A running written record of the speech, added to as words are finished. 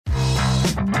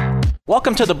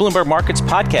Welcome to the Bloomberg Markets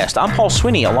Podcast. I'm Paul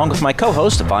Sweeney, along with my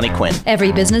co-host, Vonnie Quinn.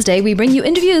 Every business day, we bring you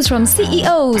interviews from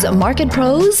CEOs, market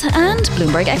pros, and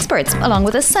Bloomberg experts, along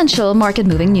with essential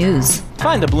market-moving news.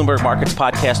 Find the Bloomberg Markets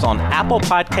Podcast on Apple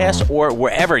Podcasts or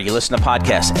wherever you listen to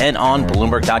podcasts and on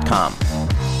Bloomberg.com.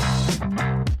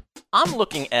 I'm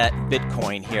looking at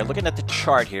Bitcoin here, looking at the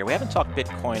chart here. We haven't talked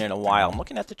Bitcoin in a while. I'm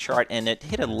looking at the chart, and it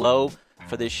hit a low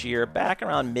for this year back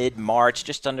around mid-March,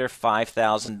 just under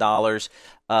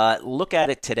 $5,000. Look at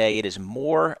it today. It is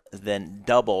more than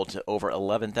doubled to over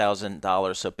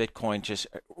 $11,000. So Bitcoin just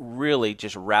really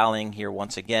just rallying here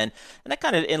once again. And that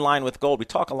kind of in line with gold. We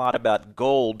talk a lot about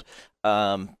gold,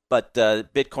 but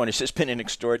Bitcoin has just been an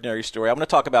extraordinary story. I'm going to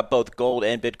talk about both gold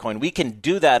and Bitcoin. We can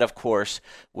do that, of course,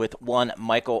 with one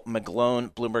Michael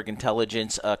McGlone, Bloomberg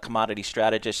Intelligence commodity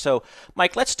strategist. So,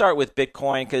 Mike, let's start with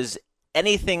Bitcoin because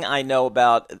anything I know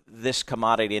about this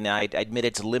commodity, and I admit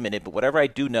it's limited, but whatever I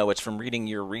do know, it's from reading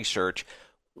your research.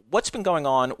 What's been going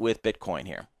on with Bitcoin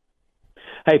here?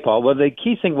 Hey, Paul. Well, the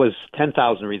key thing was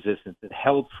 10,000 resistance. It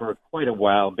held for quite a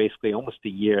while, basically almost a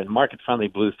year, and the market finally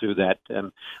blew through that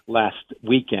last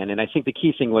weekend. And I think the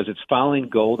key thing was it's following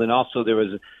gold, and also there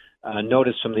was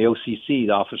notice from the OCC,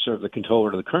 the Officer of the Controller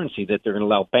of the Currency, that they're going to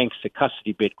allow banks to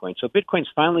custody Bitcoin. So Bitcoin's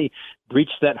finally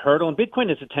breached that hurdle, and Bitcoin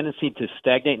has a tendency to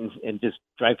stagnate and just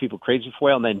drive people crazy for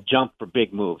a while and then jump for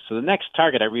big moves. So the next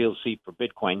target I really see for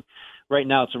Bitcoin, right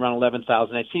now it's around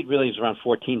 11,000. I see it really is around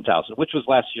 14,000, which was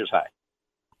last year's high.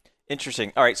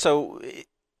 Interesting. All right, so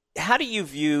how do you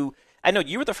view, I know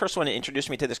you were the first one to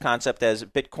introduce me to this concept as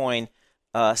Bitcoin,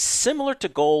 similar to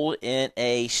gold in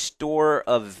a store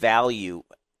of value.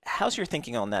 How's your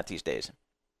thinking on that these days?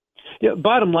 Yeah,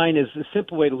 bottom line is the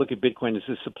simple way to look at Bitcoin is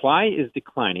the supply is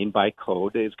declining by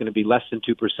code. It's going to be less than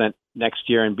 2% next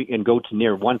year and go to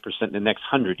near 1% in the next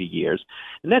 100 years.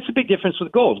 And that's a big difference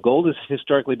with gold. Gold has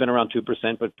historically been around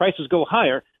 2%, but prices go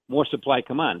higher, more supply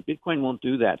come on. Bitcoin won't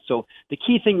do that. So the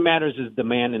key thing matters is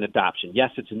demand and adoption.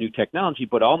 Yes, it's a new technology,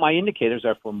 but all my indicators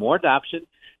are for more adoption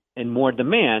and more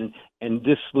demand, and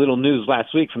this little news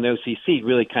last week from the OCC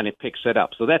really kind of picks it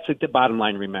up. So that's the bottom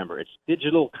line, remember. It's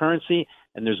digital currency,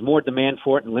 and there's more demand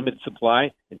for it and limited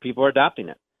supply, and people are adopting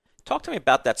it. Talk to me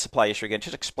about that supply issue again.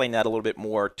 Just explain that a little bit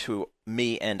more to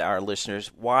me and our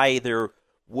listeners, why there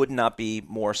would not be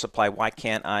more supply. Why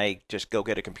can't I just go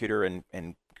get a computer and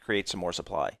create some more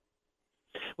supply?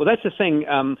 Well, that's the thing.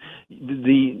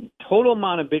 The total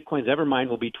amount of Bitcoins ever mined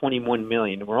will be 21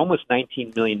 million. We're almost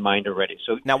 19 million mined already.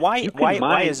 So now, why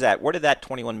is that? Where did that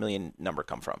 21 million number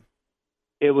come from?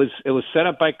 It was set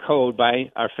up by code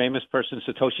by our famous person,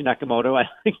 Satoshi Nakamoto. I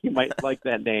think you might like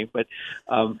that name, but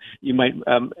you might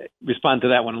respond to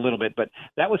that one a little bit. But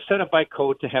that was set up by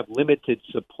code to have limited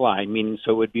supply, meaning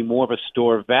so it would be more of a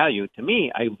store of value. To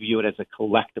me, I view it as a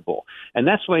collectible, and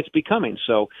that's why it's becoming.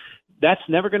 So that's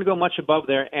never going to go much above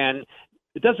there, and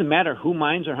it doesn't matter who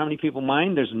mines or how many people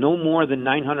mine. There's no more than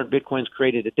 900 Bitcoins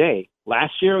created a day.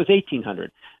 Last year it was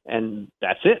 1,800, and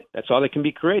that's it. That's all that can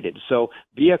be created. So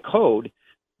via code,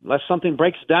 unless something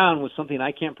breaks down with something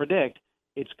I can't predict,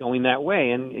 it's going that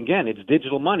way. And again, it's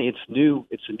digital money. It's new.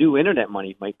 It's a new internet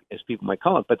money, as people might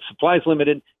call it. But supply is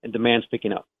limited and demand's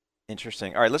picking up.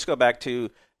 Interesting. All right, let's go back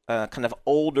to kind of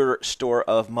older store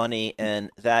of money, and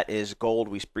that is gold.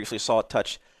 We briefly saw it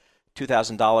touch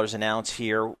 $2,000 an ounce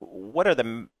here. What are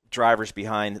the drivers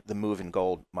behind the move in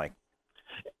gold, Mike?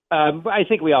 I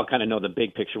think we all kind of know the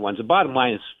big picture ones. The bottom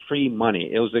line is free money.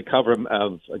 It was the cover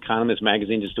of Economist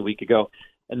magazine just a week ago,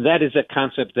 and that is a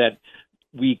concept that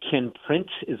we can print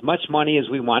as much money as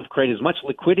we want, create as much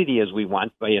liquidity as we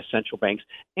want via central banks,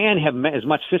 and have as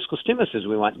much fiscal stimulus as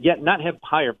we want, yet not have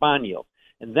higher bond yield.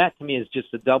 And that, to me, is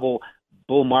just a double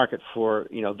bull market for,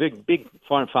 big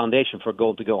foreign foundation for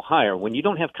gold to go higher. When you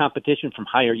don't have competition from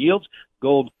higher yields,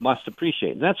 gold must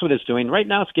appreciate. And that's what it's doing. Right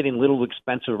now, it's getting a little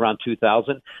expensive around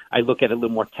 2,000. I look at it a little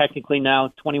more technically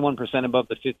now. 21% above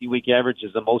the 50-week average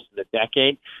is the most of the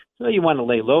decade. So you want to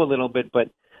lay low a little bit, but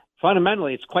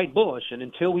fundamentally, it's quite bullish. And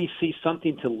until we see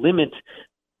something to limit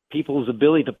people's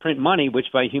ability to print money, which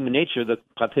by human nature the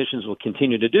politicians will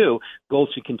continue to do, gold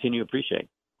should continue to appreciate.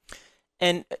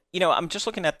 And, I'm just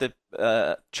looking at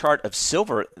the chart of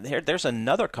silver. There's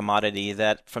another commodity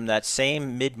that from that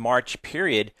same mid-March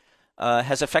period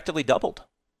has effectively doubled.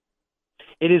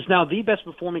 It is now the best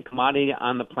performing commodity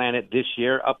on the planet this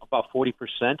year, up about 40%.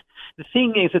 The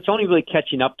thing is, it's only really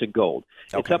catching up to gold.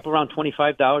 Okay. It's up around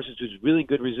 $25, which is really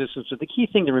good resistance. So the key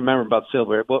thing to remember about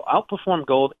silver, it will outperform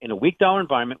gold in a weak dollar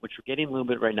environment, which we're getting a little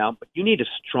bit right now, but you need a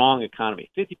strong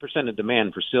economy. 50% of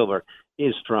demand for silver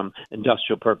is from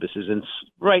industrial purposes. And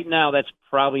right now, that's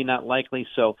probably not likely.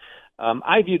 So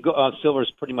I view silver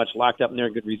is pretty much locked up near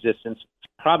good resistance.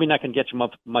 Probably not going to get you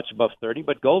much above 30,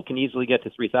 but gold can easily get to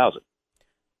 3,000.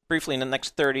 Briefly, in the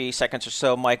next 30 seconds or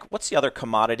so, Mike, what's the other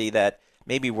commodity that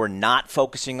maybe we're not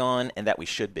focusing on and that we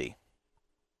should be?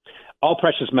 All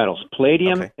precious metals,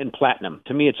 palladium and platinum.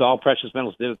 To me, it's all precious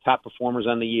metals. They're the top performers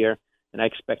on the year, and I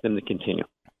expect them to continue.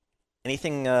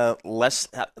 Anything less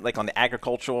like on the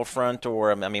agricultural front,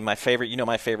 or my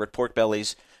favorite, pork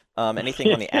bellies.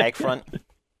 Anything on the ag front?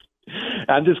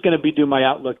 I'm just going to be doing my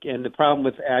outlook, and the problem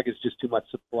with ag is just too much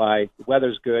supply. The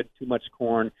weather's good, too much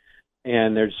corn,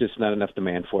 and there's just not enough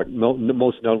demand for it.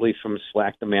 Most notably from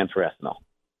slack demand for ethanol.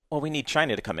 Well, we need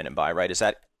China to come in and buy, right? Does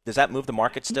that move the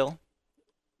market still?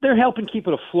 They're helping keep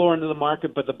it a floor into the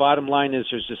market, but the bottom line is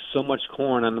there's just so much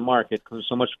corn on the market, because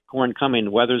so much corn coming,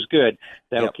 the weather's good,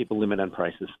 that'll keep a limit on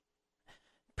prices.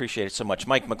 Appreciate it so much.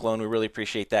 Mike McGlone, we really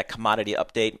appreciate that commodity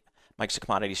update. Mike's a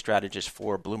commodity strategist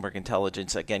for Bloomberg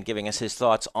Intelligence, again, giving us his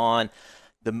thoughts on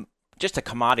the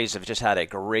commodities have just had a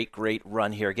great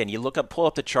run here. Again, pull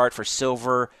up the chart for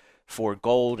silver, for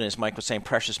gold, and as Mike was saying,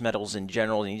 precious metals in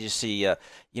general, and you just see,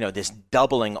 this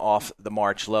doubling off the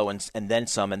March low and then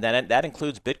some, and then that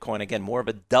includes Bitcoin, again, more of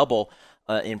a double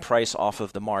in price off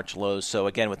of the March lows. So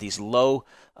again, with these low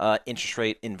interest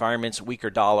rate environments, weaker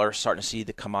dollar, starting to see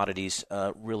the commodities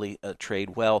really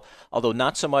trade well, although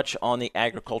not so much on the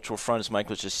agricultural front, as Mike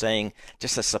was just saying,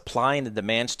 just a supply and the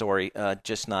demand story,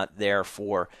 just not there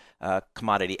for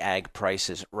commodity ag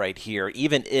prices right here,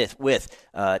 even with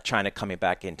China coming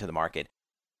back into the market.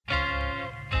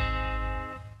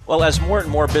 Well, as more and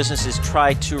more businesses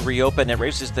try to reopen, it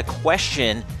raises the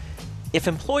question, if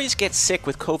employees get sick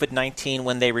with COVID-19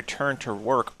 when they return to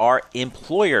work, are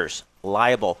employers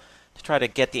liable? To try to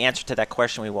get the answer to that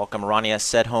question, we welcome Rania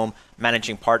Sedhom,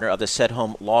 managing partner of the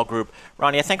Sedhom Law Group.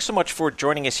 Rania, thanks so much for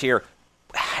joining us here.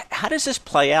 How does this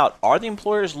play out? Are the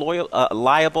employers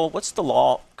liable? What's the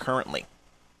law currently?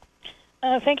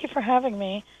 Thank you for having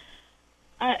me.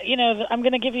 I'm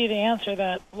going to give you the answer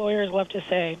that lawyers love to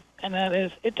say, and that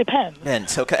is, it depends.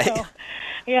 Depends, okay. So,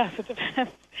 yes, it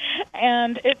depends.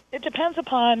 And it depends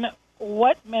upon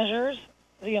what measures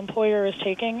the employer is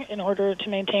taking in order to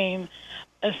maintain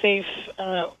a safe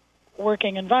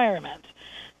working environment.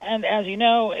 And as you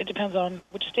know, it depends on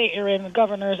which state you're in. The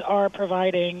governors are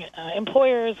providing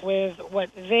employers with what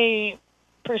they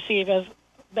perceive as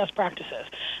best practices.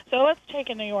 So let's take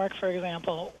in New York, for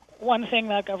example. One thing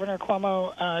that Governor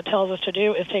Cuomo tells us to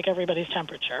do is take everybody's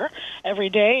temperature every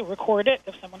day, record it.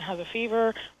 If someone has a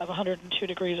fever of 102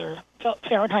 degrees or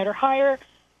Fahrenheit or higher,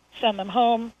 send them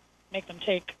home, make them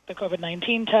take the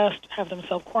COVID-19 test, have them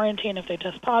self-quarantine. If they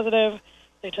test positive,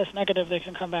 they test negative, they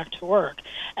can come back to work.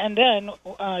 And then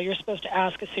you're supposed to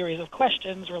ask a series of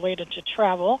questions related to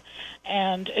travel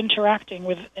and interacting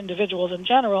with individuals in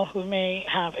general who may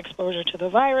have exposure to the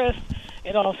virus.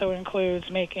 It also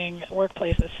includes making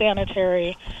workplaces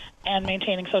sanitary and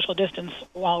maintaining social distance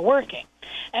while working.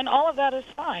 And all of that is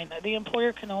fine. The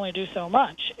employer can only do so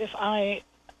much. If I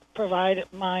provide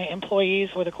my employees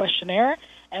with a questionnaire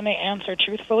and they answer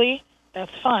truthfully,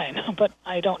 that's fine. But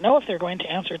I don't know if they're going to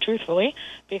answer truthfully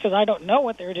because I don't know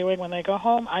what they're doing when they go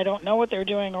home. I don't know what they're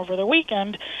doing over the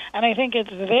weekend. And I think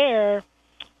it's there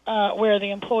where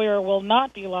the employer will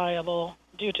not be liable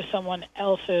due to someone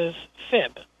else's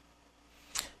fib.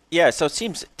 Yeah, so it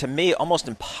seems to me almost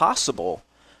impossible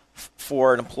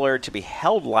for an employer to be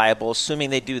held liable, assuming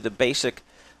they do the basic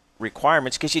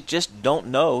requirements, because you just don't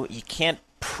know. You can't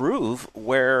prove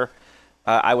where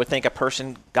I would think a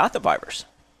person got the virus.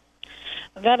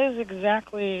 That is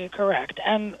exactly correct.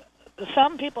 And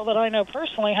some people that I know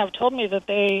personally have told me that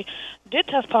they did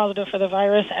test positive for the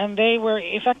virus and they were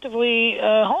effectively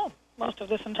home most of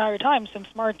this entire time since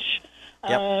March.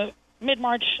 Yep.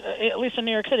 Mid-March, at least in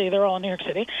New York City. They're all in New York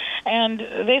City. And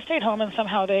they stayed home, and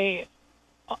somehow they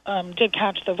did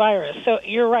catch the virus. So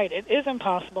you're right. It is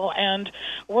impossible, and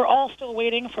we're all still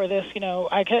waiting for this.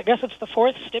 I guess it's the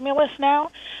fourth stimulus now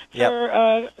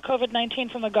for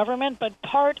COVID-19 from the government, but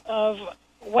part of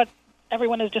what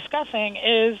everyone is discussing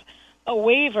is a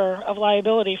waiver of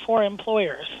liability for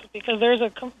employers, because there's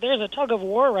a tug of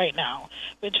war right now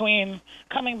between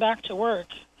coming back to work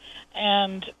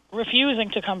and refusing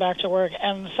to come back to work,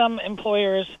 and some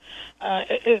employers,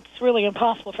 it's really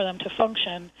impossible for them to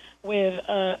function with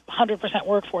a 100%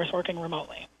 workforce working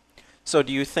remotely. So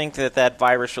do you think that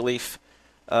virus relief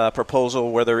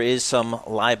proposal, where there is some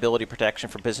liability protection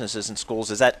for businesses and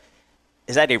schools, is that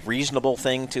a reasonable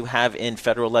thing to have in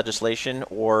federal legislation,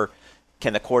 or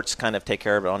can the courts kind of take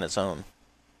care of it on its own?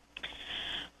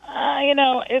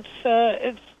 It's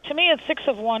to me, it's 6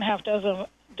 of one, half dozen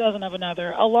dozen of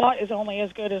another. A law is only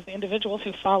as good as the individuals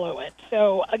who follow it.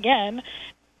 So, again,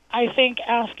 I think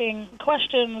asking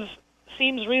questions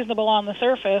seems reasonable on the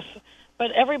surface,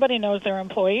 but everybody knows their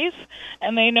employees,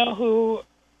 and they know who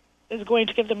is going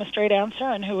to give them a straight answer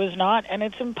and who is not, and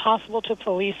it's impossible to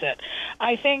police it.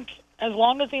 I think as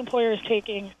long as the employer is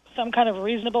taking some kind of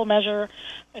reasonable measure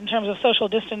in terms of social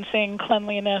distancing,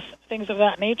 cleanliness, things of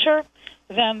that nature,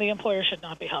 then the employer should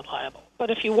not be held liable. But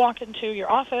if you walk into your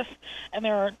office and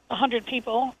there are 100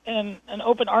 people in an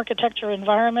open architecture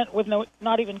environment with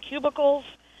not even cubicles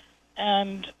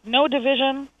and no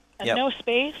division and no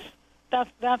space,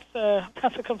 that's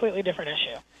a completely different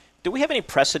issue. Do we have any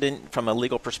precedent from a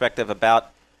legal perspective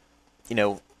about,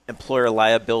 employer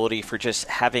liability for just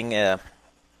having a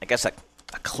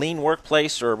clean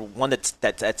workplace, or one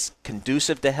that's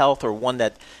conducive to health, or one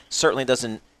that certainly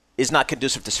is not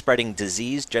conducive to spreading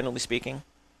disease, generally speaking?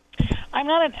 I'm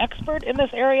not an expert in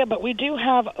this area, but we do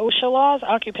have OSHA laws,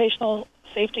 occupational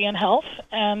safety and health,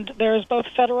 and there's both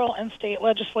federal and state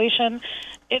legislation.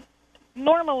 It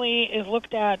normally is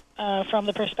looked at from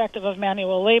the perspective of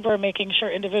manual labor, making sure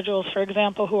individuals, for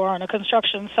example, who are on a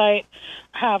construction site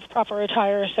have proper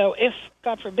attire. So if,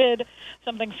 God forbid,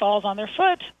 something falls on their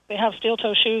foot, they have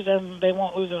steel-toe shoes and they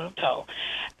won't lose a toe.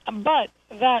 But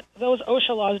those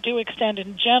OSHA laws do extend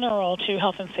in general to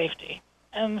health and safety.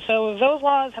 And so those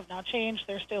laws have not changed.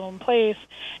 They're still in place.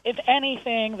 If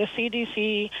anything, the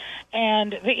CDC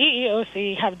and the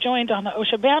EEOC have joined on the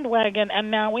OSHA bandwagon, and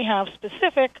now we have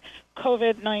specific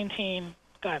COVID-19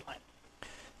 guidelines.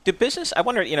 Do business, I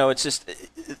wonder, it's just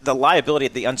the liability,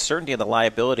 the uncertainty of the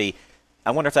liability,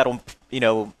 I wonder if that'll,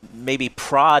 maybe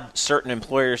prod certain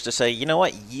employers to say, you know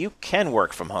what, you can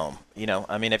work from home.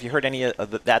 Have you heard any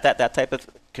of that type of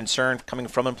concern coming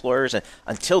from employers? And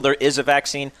until there is a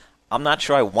vaccine, I'm not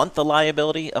sure I want the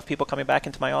liability of people coming back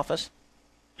into my office.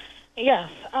 Yes,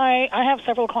 I have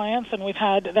several clients, and we've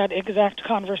had that exact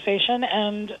conversation.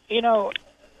 And,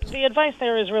 the advice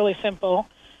there is really simple.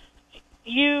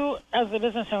 You, as the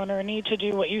business owner, need to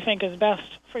do what you think is best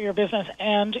for your business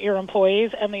and your employees,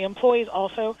 and the employees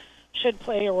also should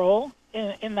play a role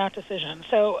in that decision.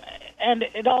 So, and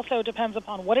it also depends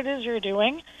upon what it is you're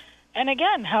doing, and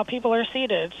again, how people are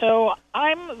seated. So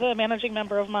I'm the managing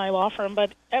member of my law firm,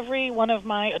 but every one of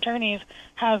my attorneys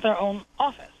has their own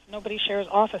office. Nobody shares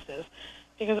offices,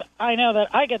 because I know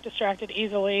that I get distracted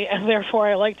easily, and therefore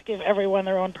I like to give everyone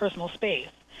their own personal space.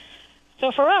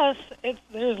 So for us,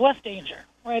 there's less danger,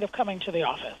 right, of coming to the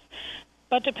office.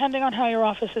 But depending on how your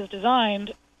office is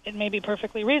designed, it may be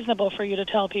perfectly reasonable for you to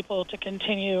tell people to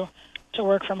continue to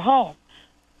work from home.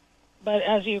 But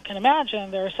as you can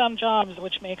imagine, there are some jobs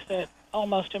which makes it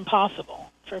almost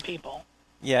impossible for people.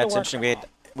 Yeah, it's interesting.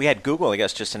 We had Google, I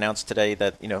guess, just announced today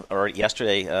that, or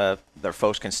yesterday, their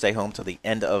folks can stay home till the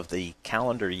end of the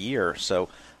calendar year. So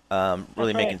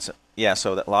really making some. Yeah,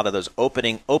 so that a lot of those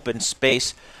open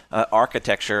space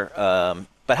architecture.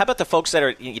 But how about the folks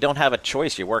that you don't have a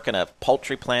choice? You work in a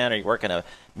poultry plant or you work in a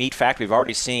meat factory. We've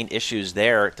already seen issues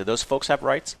there. Do those folks have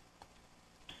rights?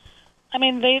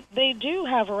 They do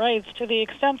have rights to the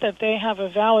extent that they have a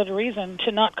valid reason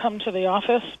to not come to the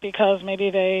office because maybe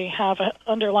they have an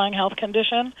underlying health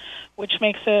condition, which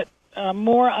makes it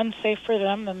more unsafe for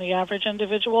them than the average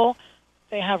individual.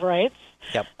 They have rights.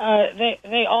 Yep.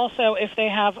 They also, if they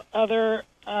have other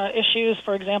issues,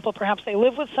 for example, perhaps they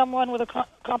live with someone with a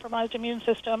compromised immune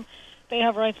system, they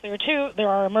have rights there too. There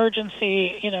are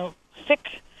emergency, sick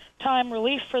time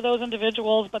relief for those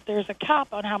individuals, but there's a cap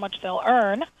on how much they'll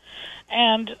earn,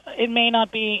 and it may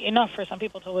not be enough for some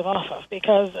people to live off of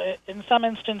because in some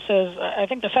instances, I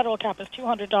think the federal cap is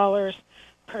 $200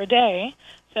 per day.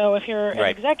 So if you're an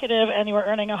executive and you are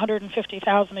earning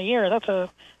 $150,000 a year, that's a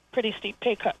pretty steep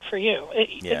pay cut for you.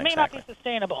 It may not be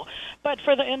sustainable. But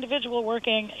for the individual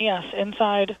working, yes,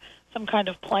 inside some kind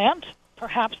of plant,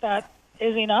 perhaps that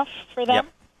is enough for them.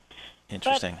 Yep.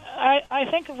 Interesting. But I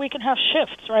think we can have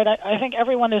shifts, right? I think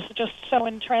everyone is just so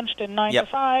entrenched in 9 to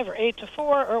 5 or 8 to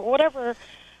 4 or whatever. Hey,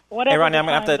 Ronnie, we're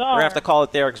going to have to call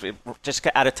it there because we're just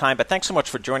out of time. But thanks so much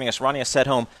for joining us. Rania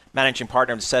Sedhom, managing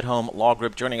partner of the Sedhom Law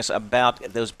Group, joining us about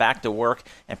those back to work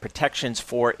and protections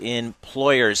for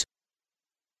employers.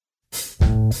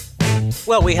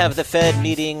 Well, we have the Fed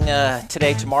meeting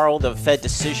today, tomorrow, the Fed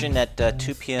decision at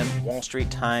 2 p.m. Wall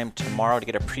Street time tomorrow. To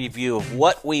get a preview of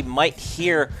what we might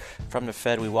hear from the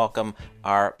Fed, we welcome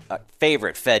our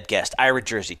favorite Fed guest, Ira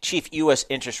Jersey, Chief U.S.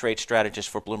 Interest Rate Strategist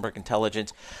for Bloomberg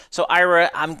Intelligence. So, Ira,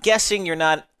 I'm guessing you're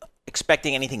not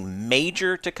expecting anything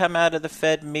major to come out of the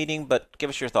Fed meeting, but give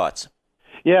us your thoughts.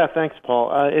 Yeah, thanks,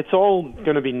 Paul. It's all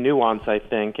going to be nuance, I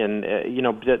think. And,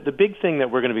 the big thing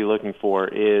that we're going to be looking for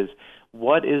is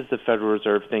what is the Federal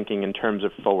Reserve thinking in terms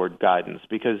of forward guidance?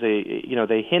 Because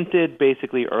they hinted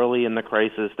basically early in the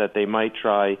crisis that they might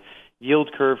try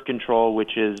yield curve control,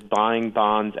 which is buying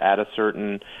bonds at a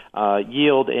certain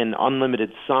yield in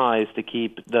unlimited size to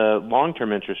keep the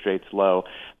long-term interest rates low.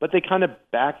 But they kind of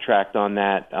backtracked on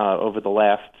that over the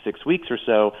last 6 weeks or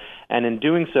so. And in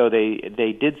doing so,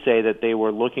 they did say that they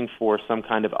were looking for some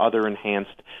kind of other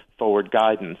enhanced forward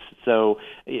guidance. So,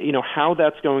 how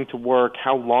that's going to work,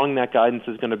 how long that guidance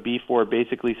is going to be for,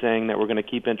 basically saying that we're going to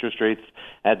keep interest rates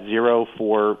at zero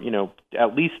for,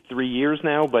 at least 3 years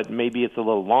now, but maybe it's a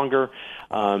little longer.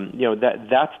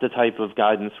 That's the type of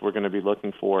guidance we're going to be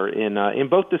looking for in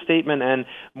both the statement and,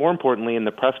 more importantly, in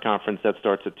the press conference that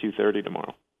starts at 2:30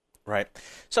 tomorrow. Right.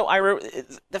 So, Ira,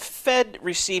 the Fed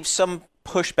received some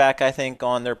pushback, I think,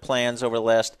 on their plans over the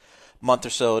last month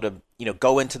or so to,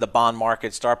 go into the bond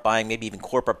market, start buying maybe even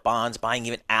corporate bonds, buying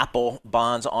even Apple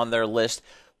bonds on their list.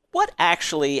 What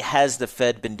actually has the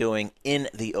Fed been doing in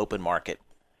the open market?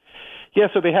 Yeah,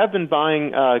 so they have been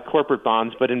buying corporate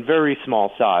bonds, but in very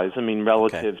small size. I mean,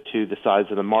 relative to the size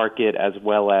of the market, as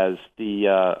well as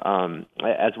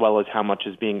how much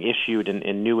is being issued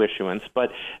in new issuance.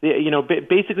 But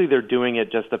basically, they're doing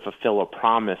it just to fulfill a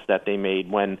promise that they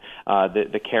made when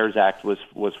the CARES Act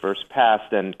was first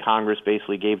passed, and Congress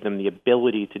basically gave them the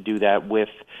ability to do that with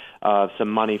some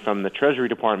money from the Treasury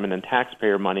Department and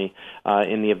taxpayer money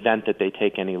in the event that they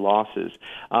take any losses.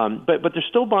 But they're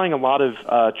still buying a lot of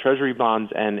Treasury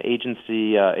bonds and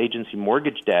agency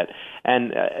mortgage debt,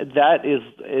 and that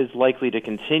is likely to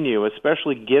continue,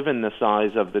 especially given the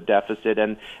size of the deficit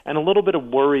and a little bit of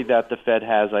worry that the Fed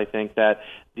has. I think that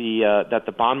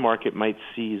the bond market might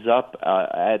seize up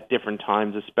at different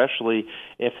times, especially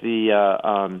if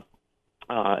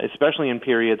especially in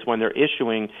periods when they're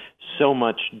issuing so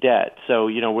much debt. So,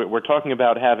 we're talking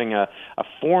about having a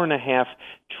 $4.5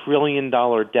 trillion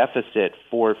deficit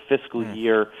for fiscal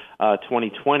year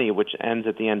 2020, which ends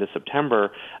at the end of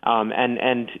September.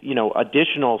 And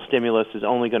additional stimulus is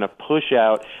only going to push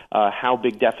out how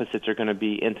big deficits are going to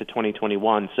be into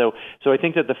 2021. So I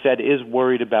think that the Fed is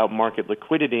worried about market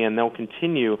liquidity, and they'll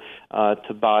continue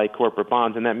to buy corporate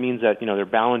bonds. And that means that, their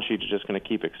balance sheet is just going to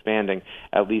keep expanding,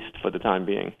 at least for the time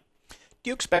being. Do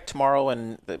you expect tomorrow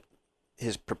in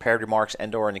his prepared remarks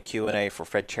and/or in the Q&A for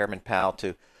Fed Chairman Powell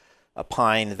to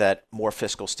opine that more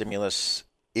fiscal stimulus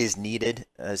is needed?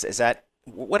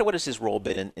 What is his role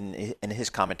been in his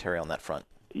commentary on that front?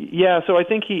 Yeah, so I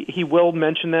think he will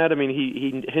mention that. I mean,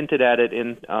 he hinted at it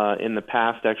in the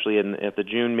past. Actually, at the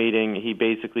June meeting, he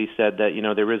basically said that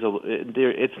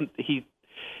he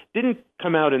didn't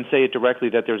come out and say it directly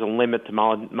that there's a limit to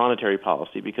monetary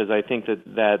policy, because I think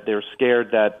that they're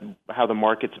scared that how the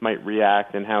markets might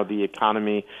react and how the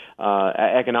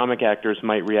economic actors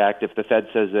might react if the Fed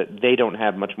says that they don't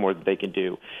have much more that they can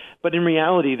do. But in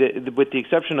reality, with the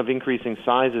exception of increasing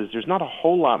sizes, there's not a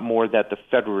whole lot more that the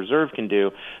Federal Reserve can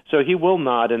do. So he will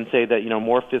nod and say that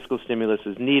more fiscal stimulus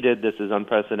is needed. This is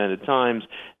unprecedented times.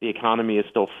 The economy is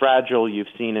still fragile. You've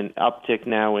seen an uptick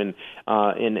now in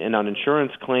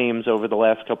uninsurance claims over the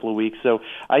last couple of weeks. So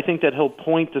I think that he'll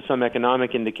point to some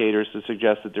economic indicators to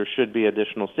suggest that there should be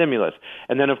additional stimulus.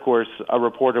 And then, of course, a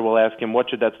reporter will ask him, what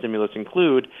should that stimulus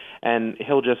include? And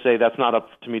he'll just say, that's not up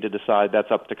to me to decide. That's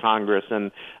up to Congress.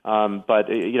 But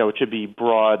it should be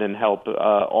broad and help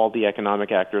all the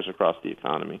economic actors across the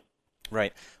economy.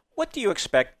 Right. What do you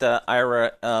expect,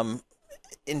 Ira,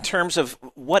 in terms of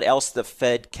what else the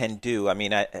Fed can do? I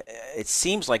mean, it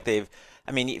seems like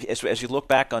as you look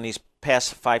back on these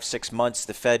past 5-6 months,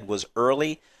 the Fed was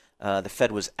early, the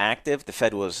Fed was active, the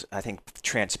Fed was, I think,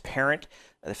 transparent.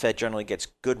 The Fed generally gets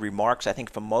good remarks, I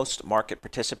think, from most market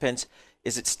participants.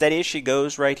 Is it steady as she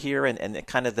goes right here, and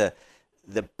kind of the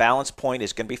balance point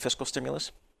is going to be fiscal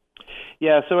stimulus?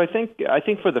 Yeah, so I think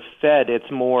for the Fed,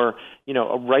 it's more,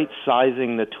 right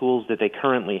sizing the tools that they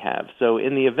currently have. So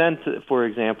in the event, for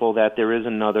example, that there is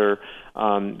another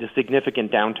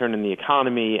significant downturn in the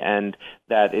economy and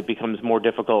that it becomes more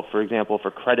difficult, for example,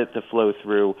 for credit to flow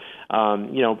through,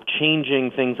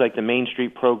 changing things like the Main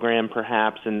Street program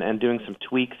perhaps and doing some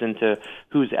tweaks into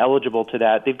who's eligible to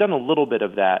that. They've done a little bit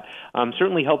of that.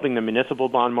 Certainly helping the municipal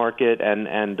bond market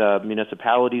and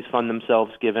municipalities fund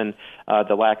themselves given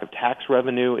the lack of tax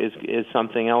revenue is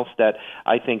something else that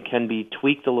I think can be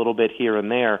tweaked a little bit here and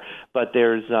there. But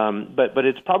there's but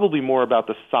it's probably more about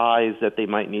the size that they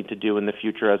might need to do in the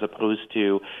future as opposed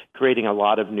to creating a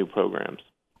lot of new programs.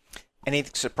 Any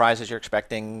surprises you're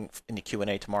expecting in the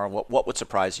Q&A tomorrow? What would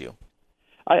surprise you?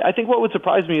 I think what would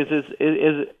surprise me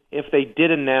is if they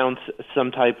did announce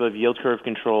some type of yield curve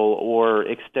control or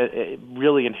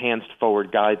really enhanced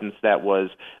forward guidance that was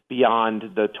beyond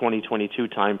the 2022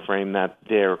 timeframe that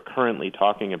they're currently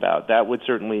talking about, that would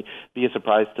certainly be a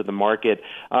surprise to the market.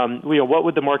 What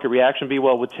would the market reaction be?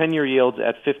 Well, with 10-year yields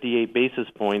at 58 basis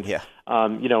points,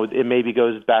 it maybe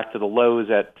goes back to the lows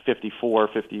at 54,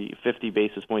 50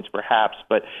 basis points perhaps,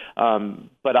 but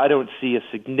I don't see a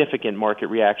significant market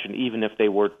reaction even if they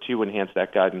were to enhance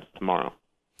that guidance tomorrow.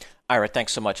 Ira,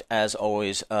 thanks so much, as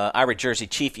always. Ira Jersey,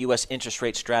 Chief U.S. Interest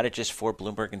Rate Strategist for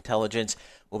Bloomberg Intelligence.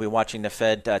 We'll be watching the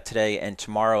Fed today and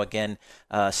tomorrow. Again,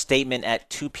 statement at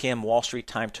 2 p.m. Wall Street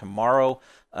time tomorrow.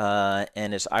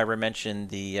 And as Ira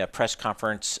mentioned, the press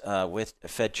conference with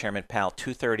Fed Chairman Powell,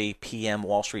 2:30 p.m.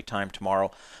 Wall Street time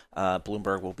tomorrow.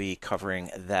 Bloomberg will be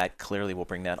covering that. Clearly, we'll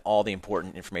bring that all the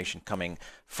important information coming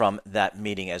from that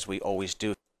meeting, as we always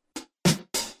do.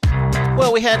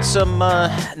 Well, we had some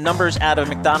numbers out of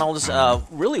McDonald's.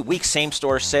 Really weak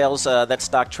same-store sales. That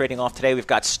stock trading off today. We've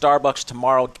got Starbucks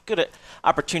tomorrow. Good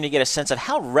opportunity to get a sense of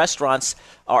how restaurants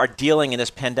are dealing in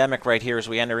this pandemic right here as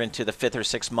we enter into the 5th or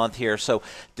 6th month here. So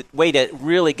the way to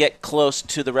really get close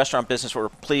to the restaurant business, we're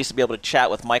pleased to be able to chat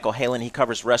with Michael Halen. He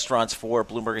covers restaurants for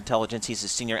Bloomberg Intelligence. He's a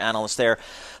senior analyst there.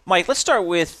 Mike, let's start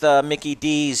with Mickey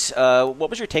D's. What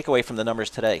was your takeaway from the numbers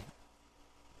today?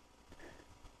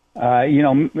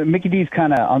 Mickey D's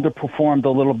kind of underperformed a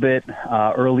little bit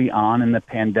early on in the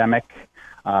pandemic.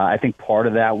 I think part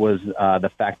of that was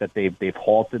the fact that they've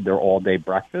halted their all-day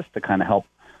breakfast to kind of help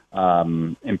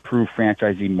improve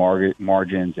franchisee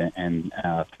margins and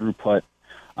throughput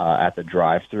at the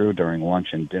drive-thru during lunch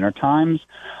and dinner times.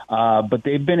 But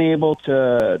they've been able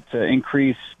to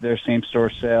increase their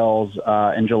same-store sales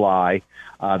in July.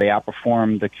 They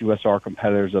outperformed the QSR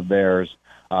competitors of theirs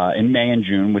in May and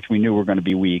June, which we knew were going to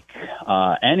be weak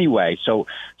anyway. So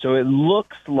it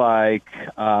looks like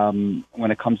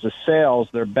when it comes to sales,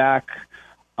 they're back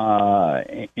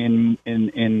in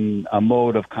a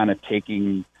mode of kind of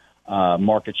taking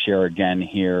market share again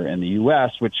here in the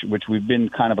U.S., which we've been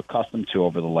kind of accustomed to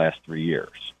over the last 3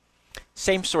 years.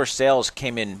 Same-store sales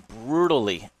came in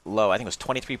brutally low. I think it was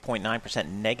 23.9%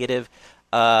 negative.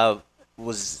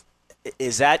 Was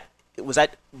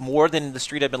that more than the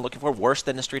street had been looking for? Worse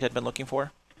than the street had been looking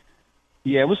for?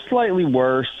 Yeah, it was slightly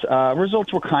worse.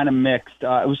 Results were kind of mixed.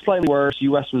 It was slightly worse.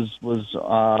 U.S. was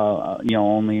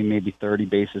only maybe 30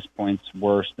 basis points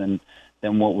worse than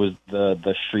what was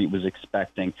the street was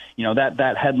expecting.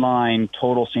 That headline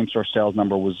total same-store sales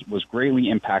number was greatly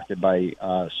impacted by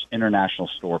international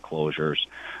store closures.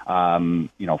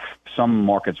 Some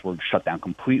markets were shut down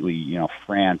completely.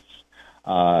 France,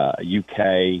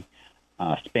 UK.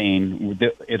 Spain,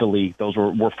 Italy, those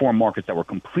were 4 markets that were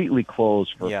completely closed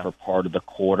for part of the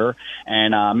quarter.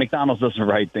 And McDonald's does the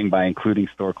right thing by including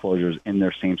store closures in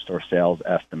their same-store sales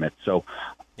estimates. So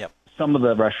some of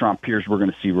the restaurant peers we're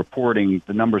going to see reporting,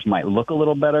 the numbers might look a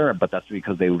little better, but that's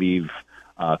because they leave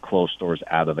closed stores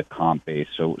out of the comp base.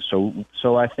 So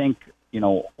I think,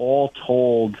 all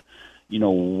told,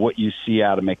 what you see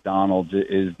out of McDonald's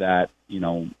is that,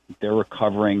 they're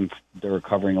recovering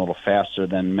a little faster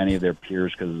than many of their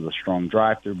peers because of the strong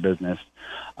drive-through business,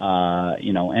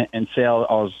 and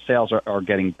sales are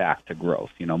getting back to growth.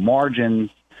 Margins,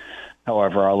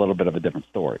 however, are a little bit of a different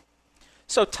story.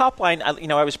 So top line, I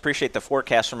always appreciate the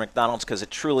forecast from McDonald's because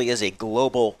it truly is a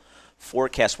global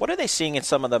forecast. What are they seeing in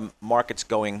some of the markets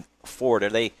going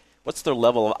forward? What's their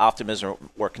level of optimism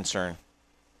or concern?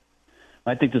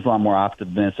 I think there's a lot more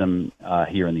optimism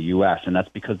here in the U.S., and that's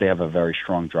because they have a very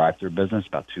strong drive-through business.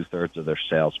 About 2/3 of their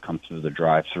sales come through the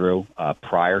drive-through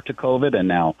prior to COVID, and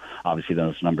now obviously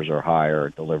those numbers are higher.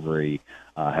 Delivery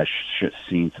has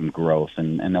seen some growth,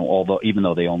 and even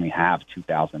though they only have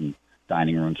 2,000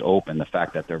 dining rooms open, the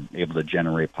fact that they're able to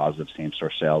generate positive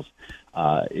same-store sales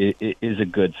is a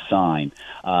good sign.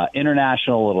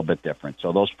 International, a little bit different.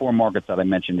 So those 4 markets that I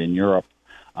mentioned in Europe,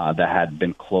 that had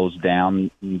been closed down,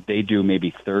 they do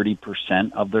maybe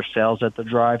 30% of their sales at the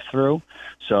drive-through.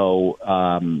 So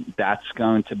that's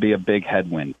going to be a big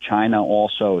headwind. China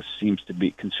also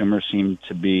consumers seem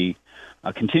to be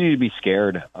continue to be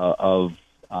scared of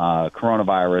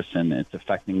coronavirus, and it's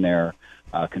affecting their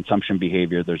consumption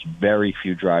behavior. There's very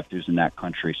few drive-thrus in that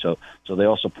country. So they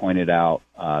also pointed out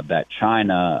that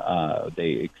China,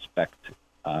 they expect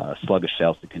sluggish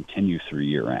sales to continue through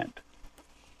year end.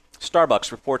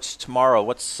 Starbucks reports tomorrow.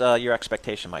 What's your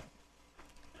expectation, Mike?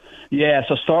 Yeah,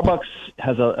 so Starbucks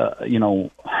has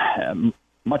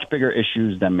much bigger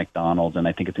issues than McDonald's, and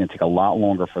I think it's going to take a lot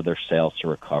longer for their sales to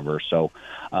recover. So,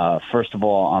 first of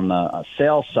all, on the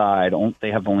sales side,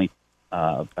 they have only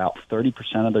About 30%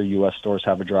 of their U.S. stores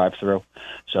have a drive-through,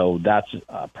 so that's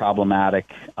problematic.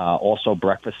 Also,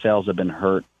 breakfast sales have been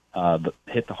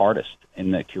hit the hardest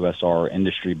in the QSR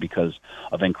industry because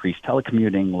of increased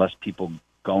telecommuting, less people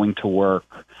going to work.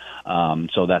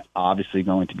 So that's obviously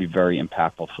going to be very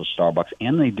impactful for Starbucks.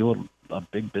 And they do a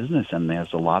big business, and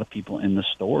there's a lot of people in the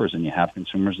stores, and you have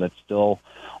consumers that still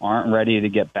aren't ready to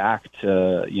get back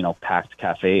to, packed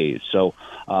cafes. So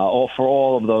for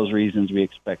all of those reasons, we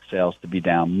expect sales to be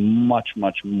down much,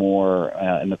 much more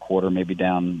in the quarter, maybe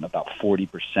down about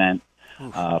 40%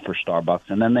 for Starbucks.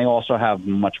 And then they also have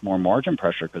much more margin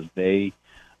pressure because they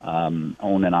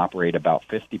own and operate about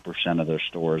 50% of their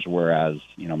stores, whereas,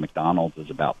 McDonald's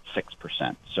is about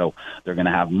 6%. So they're going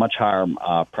to have much higher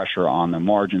pressure on the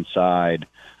margin side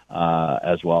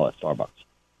as well as Starbucks.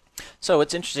 So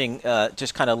it's interesting,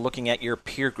 just kind of looking at your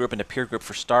peer group and the peer group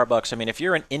for Starbucks. I mean, if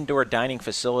you're an indoor dining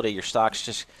facility, your stock's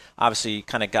just obviously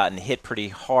kind of gotten hit pretty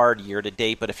hard year to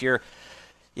date. But if you're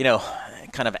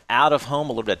kind of out of home,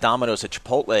 a little bit of Domino's at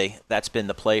Chipotle, that's been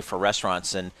the play for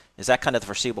restaurants. And is that kind of the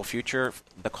foreseeable future,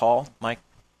 the call, Mike?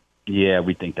 Yeah,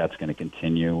 we think that's going to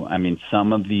continue. I mean,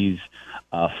 some of these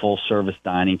full-service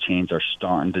dining chains are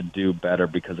starting to do better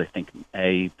because I think,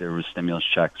 there was stimulus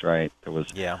checks, right? There was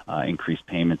increased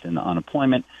payments in the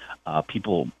unemployment.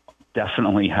 People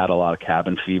definitely had a lot of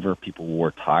cabin fever. People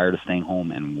were tired of staying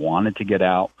home and wanted to get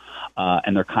out.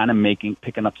 And they're kind of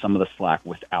picking up some of the slack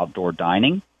with outdoor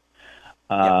dining.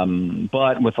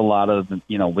 But with a lot of,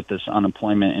 with this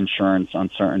unemployment insurance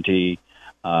uncertainty,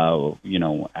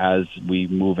 as we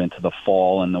move into the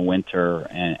fall and the winter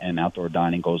and outdoor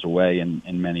dining goes away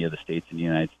in many of the states in the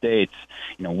United States,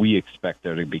 we expect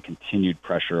there to be continued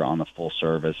pressure on the full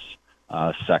service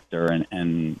sector.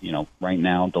 And right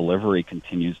now, delivery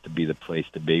continues to be the place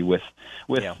to be with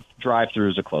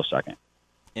drive-throughs a close second.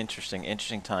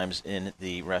 Interesting times in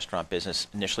the restaurant business.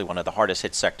 Initially one of the hardest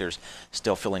hit sectors,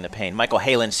 still feeling the pain. Michael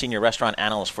Halen, senior restaurant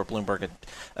analyst for Bloomberg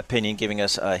Opinion, giving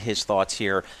us his thoughts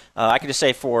here. I can just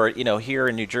say for, here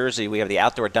in New Jersey, we have the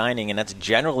outdoor dining, and that's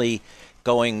generally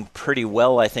going pretty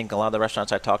well. I think a lot of the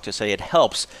restaurants I talk to say it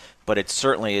helps, but it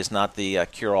certainly is not the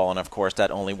cure-all. And, of course,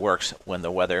 that only works when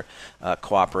the weather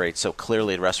cooperates. So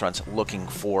clearly the restaurant's looking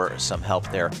for some help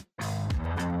there.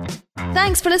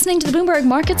 Thanks for listening to the Bloomberg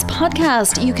Markets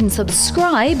podcast. You can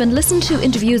subscribe and listen to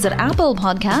interviews at Apple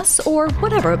Podcasts or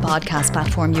whatever podcast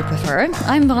platform you prefer.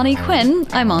 I'm Vonnie Quinn.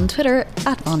 I'm on Twitter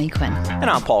at Vonnie Quinn. And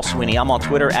I'm Paul Sweeney. I'm on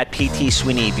Twitter at PT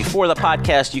Sweeney. Before the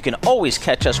podcast, you can always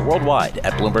catch us worldwide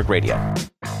at Bloomberg Radio.